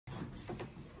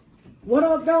What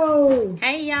up, though?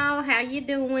 Hey, y'all. How you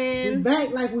doing? We back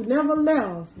like we never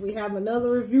left. We have another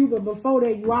review, but before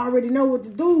that, you already know what to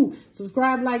do.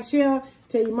 Subscribe, like, share.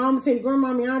 Tell your mama, tell your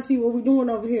grandma, your auntie what we doing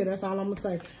over here. That's all I'm going to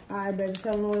say. All right, baby.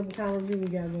 Tell them what kind of review we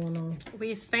got going on.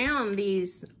 We found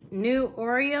these new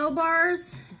Oreo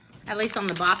bars. At least on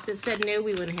the box it said new.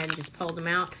 We went ahead and just pulled them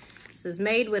out. This is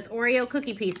made with Oreo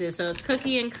cookie pieces. So it's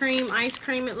cookie and cream, ice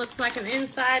cream. It looks like an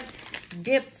inside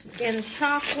dipped in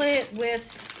chocolate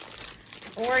with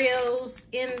Oreos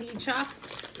in the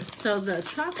chocolate. So the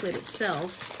chocolate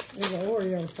itself is an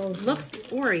Oreo. So looks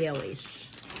Oreo-ish.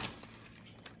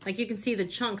 Like you can see the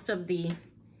chunks of the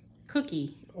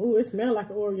cookie. Oh, it smells like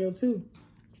an Oreo too.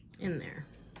 In there.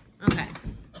 Okay.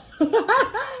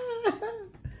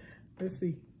 Let's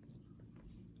see.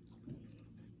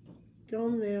 Go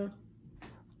on there.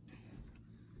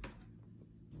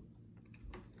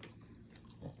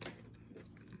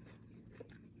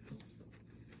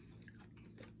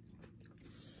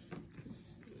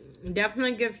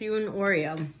 Definitely gives you an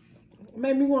Oreo.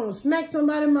 Made me want to smack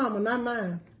somebody's mama, not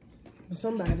mine. But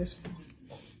somebody's.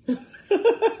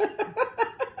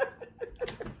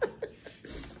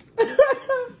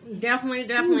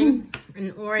 Definitely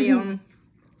an Oreo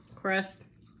crust.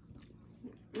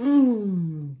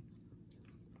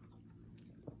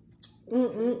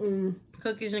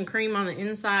 Cookies and cream on the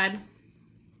inside.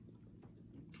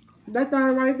 That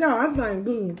thing right there, I think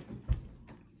good.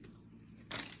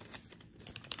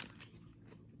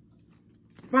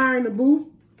 Fire in the booth.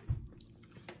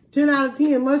 10 out of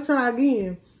 10, must try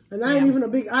again. And I ain't even a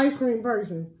big ice cream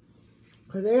person.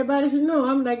 Because everybody should know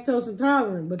I'm lactose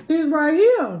intolerant. But this right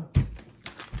here.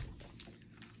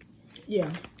 Yeah.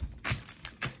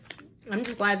 I'm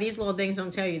just glad these little things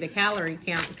don't tell you the calorie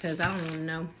count because I don't even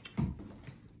know.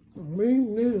 Me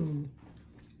neither.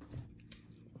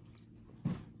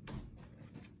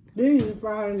 These is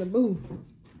fire in the booth.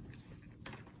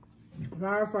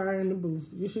 Fire in the booth.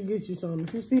 You should get you some.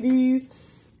 If you see these,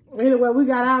 anyway, we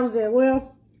got ours at,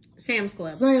 well, Sam's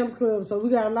Club. Sam's Club, so we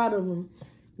got a lot of them.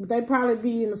 But they probably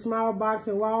be in a small box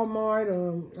at Walmart,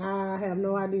 or I have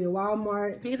no idea.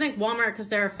 Walmart. You think Walmart because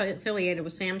they're affiliated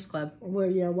with Sam's Club. Well,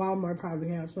 yeah, Walmart probably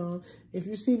have some. If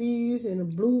you see these in a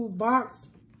blue box,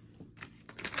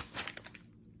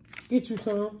 get you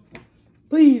some.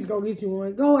 Please go get you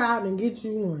one. Go out and get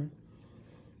you one.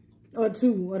 Or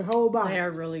two, or the whole box. They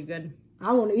are really good.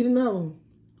 I want to eat another one.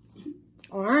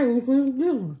 Oh, I ain't even finished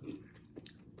this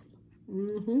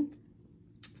one.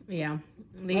 Yeah,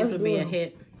 these would be a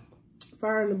hit.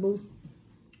 Fire in the booth.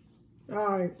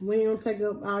 All right, we ain't gonna take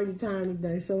up all your time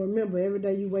today. So remember, every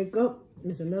day you wake up,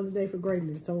 it's another day for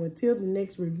greatness. So until the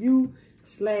next review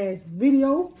 /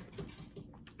 video.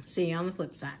 See you on the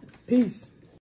flip side. Peace.